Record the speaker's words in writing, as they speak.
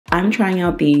I'm trying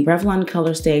out the Revlon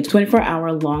COLORSTAY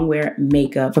 24-hour long-wear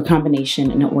makeup for combination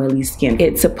and oily skin.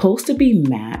 It's supposed to be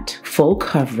matte, full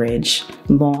coverage,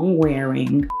 long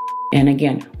wearing, and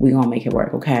again, we're gonna make it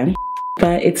work, okay?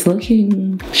 But it's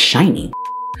looking shiny.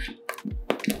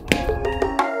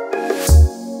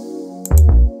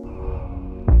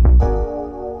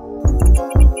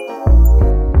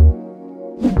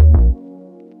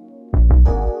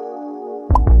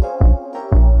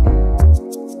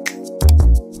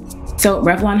 So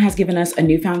Revlon has given us a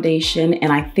new foundation,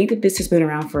 and I think that this has been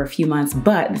around for a few months,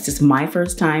 but this is my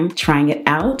first time trying it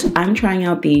out. I'm trying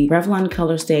out the Revlon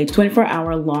COLORSTAY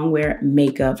 24-hour long-wear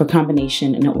makeup for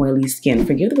combination and oily skin.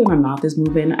 Forgive the way my mouth is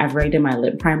moving. I've already done my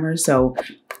lip primer, so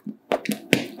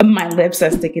my lips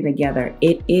are sticking together.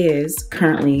 It is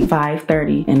currently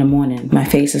 5:30 in the morning. My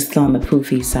face is still on the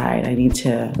poofy side. I need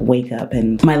to wake up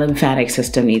and my lymphatic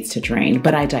system needs to drain,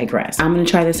 but I digress. I'm gonna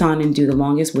try this on and do the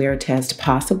longest wear test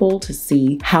possible to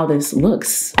see how this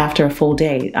looks after a full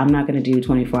day. I'm not gonna do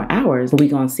 24 hours, but we're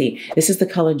gonna see. This is the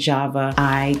color Java.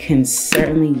 I can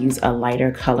certainly use a lighter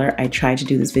color. I tried to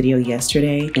do this video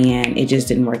yesterday and it just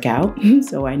didn't work out.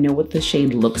 So I know what the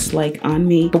shade looks like on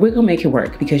me, but we're gonna make it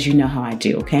work because you know how I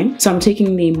do, okay? So I'm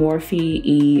taking the Morphe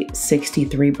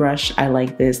E63 brush. I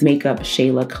like this Makeup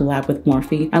Shayla collab with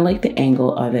Morphe. I like the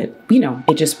angle of it. You know,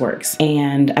 it just works.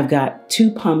 And I've got 2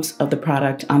 pumps of the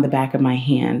product on the back of my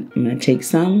hand. I'm gonna take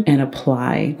some and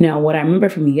apply. Now, what I remember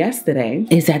from yesterday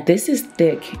is that this is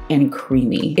thick and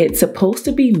creamy. It's supposed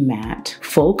to be matte,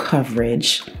 full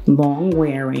coverage, long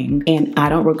wearing, and I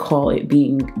don't recall it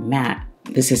being matte.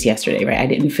 This is yesterday, right? I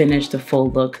didn't finish the full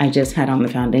look. I just had on the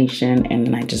foundation and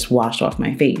then I just washed off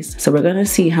my face. So we're gonna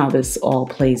see how this all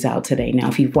plays out today. Now,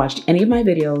 if you've watched any of my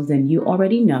videos, then you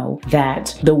already know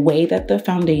that the way that the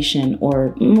foundation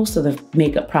or most of the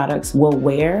makeup products will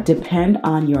wear depend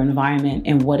on your environment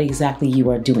and what exactly you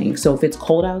are doing. So if it's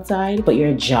cold outside, but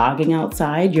you're jogging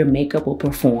outside, your makeup will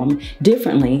perform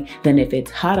differently than if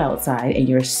it's hot outside and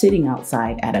you're sitting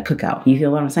outside at a cookout. You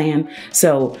feel what I'm saying?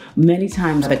 So many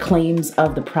times the claims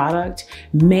of the product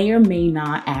may or may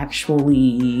not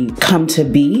actually come to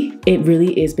be. It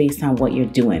really is based on what you're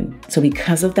doing. So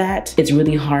because of that, it's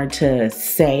really hard to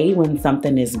say when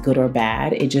something is good or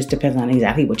bad. It just depends on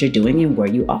exactly what you're doing and where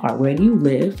you are. Where do you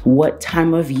live? What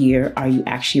time of year are you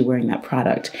actually wearing that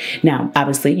product? Now,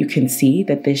 obviously you can see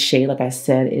that this shade, like I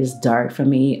said, is dark for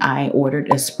me. I ordered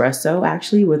espresso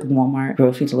actually with Walmart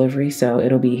grocery delivery. So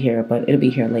it'll be here, but it'll be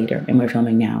here later and we're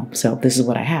filming now. So this is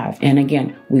what I have. And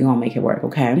again, we're gonna make it work,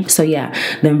 okay? So yeah,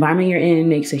 the environment you're in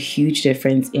makes a huge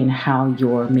difference in how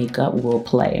your makeup will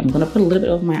play. I'm gonna put a little bit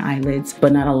over my eyelids,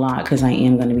 but not a lot because I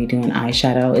am gonna be doing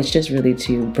eyeshadow. It's just really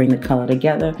to bring the color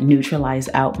together, neutralize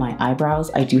out my eyebrows.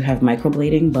 I do have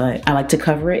microblading, but I like to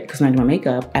cover it because when I do my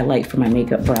makeup, I like for my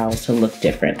makeup brows to look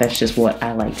different. That's just what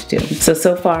I like to do.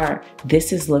 So far,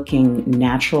 this is looking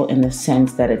natural in the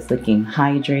sense that it's looking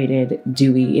hydrated,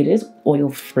 dewy. It is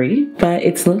oil-free, but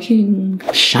it's looking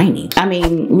shiny. I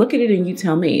mean, look at it and you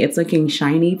tell me. It's looking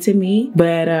shiny to me,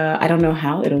 but I don't know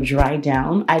how it'll dry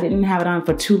down. I didn't have it on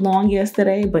for too long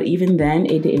yesterday, but even then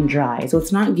it didn't dry. So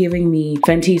it's not giving me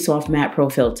Fenty Soft Matte Pro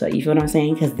Filter. You feel what I'm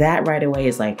saying? Because that right away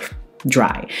is like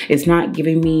dry. It's not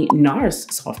giving me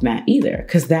NARS Soft Matte either,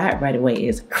 because that right away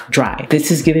is dry. This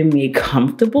is giving me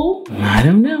comfortable. I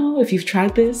don't know if you've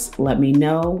tried this. Let me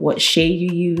know what shade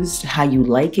you used, how you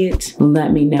like it.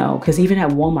 Let me know, because even at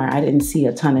Walmart, I didn't see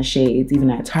a ton of shades. Even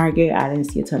at Target, I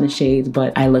didn't see a ton of shades,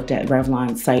 but I looked at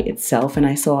Revlon's site itself and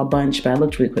I saw a bunch, but I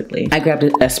looked really quickly. I grabbed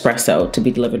an espresso to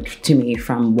be delivered to me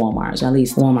from Walmart. So at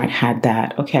least Walmart had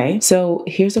that, okay? So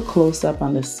here's a close-up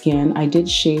on the skin. I did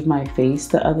shave my face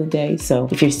the other day. So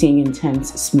if you're seeing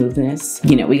intense smoothness,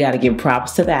 you know, we got to give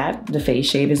props to that. The face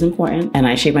shave is important. And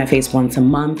I shave my face once a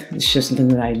month. It's just something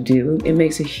that I do. It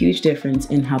makes a huge difference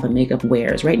in how the makeup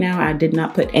wears. Right now, I did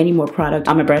not put any more product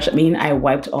on my brush. I mean, I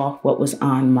wiped off what was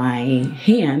on my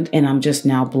hand and I'm just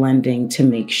now blending to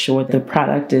make sure the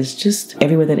product is just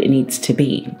everywhere that it needs to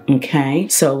be, okay?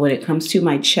 So when it comes to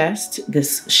my chest,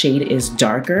 this shade is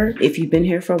darker. If you've been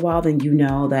here for a while, then you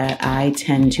know that I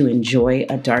tend to enjoy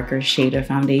a darker shade of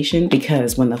foundation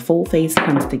because when the full face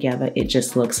comes together, it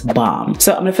just looks bomb.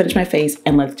 So I'm gonna finish my face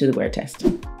and let's do the wear test.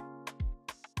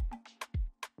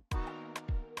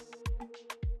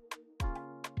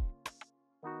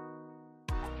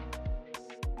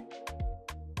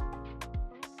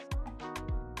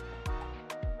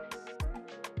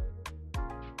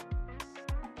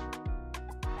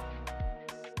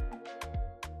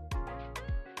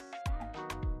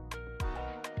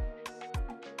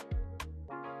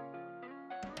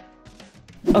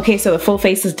 Okay, so the full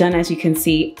face is done, as you can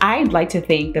see. I'd like to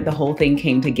think that the whole thing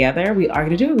came together. We are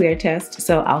gonna do a wear test,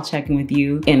 so I'll check in with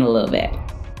you in a little bit.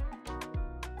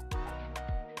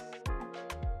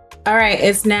 All right,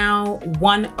 it's now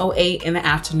 1:08 in the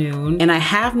afternoon and I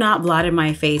have not blotted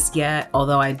my face yet,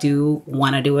 although I do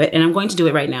want to do it, and I'm going to do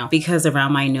it right now because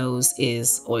around my nose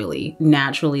is oily.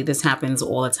 Naturally, this happens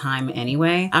all the time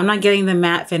anyway. I'm not getting the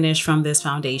matte finish from this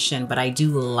foundation, but I do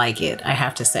like it, I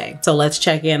have to say. So let's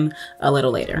check in a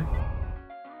little later.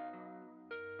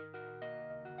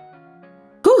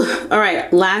 All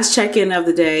right, last check-in of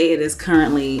the day. It is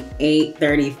currently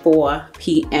 8:34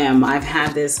 p.m. I've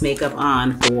had this makeup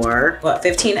on for, what,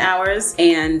 15 hours?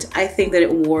 And I think that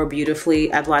it wore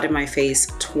beautifully. I blotted my face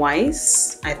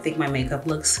twice. I think my makeup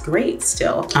looks great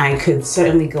still. I could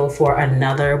certainly go for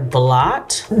another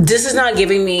blot. This is not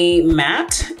giving me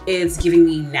matte. It's giving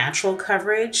me natural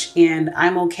coverage, and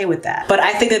I'm okay with that. But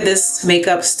I think that this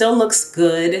makeup still looks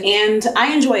good, and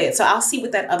I enjoy it. So I'll see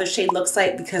what that other shade looks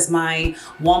like because my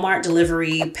Walmart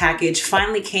delivery package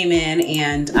finally came in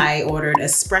and I ordered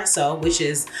espresso, which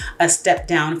is a step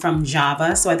down from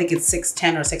Java. So I think it's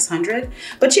 610 or 600.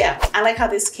 But yeah, I like how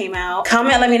this came out.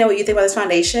 Comment, let me know what you think about this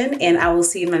foundation, and I will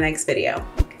see you in my next video.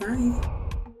 Bye.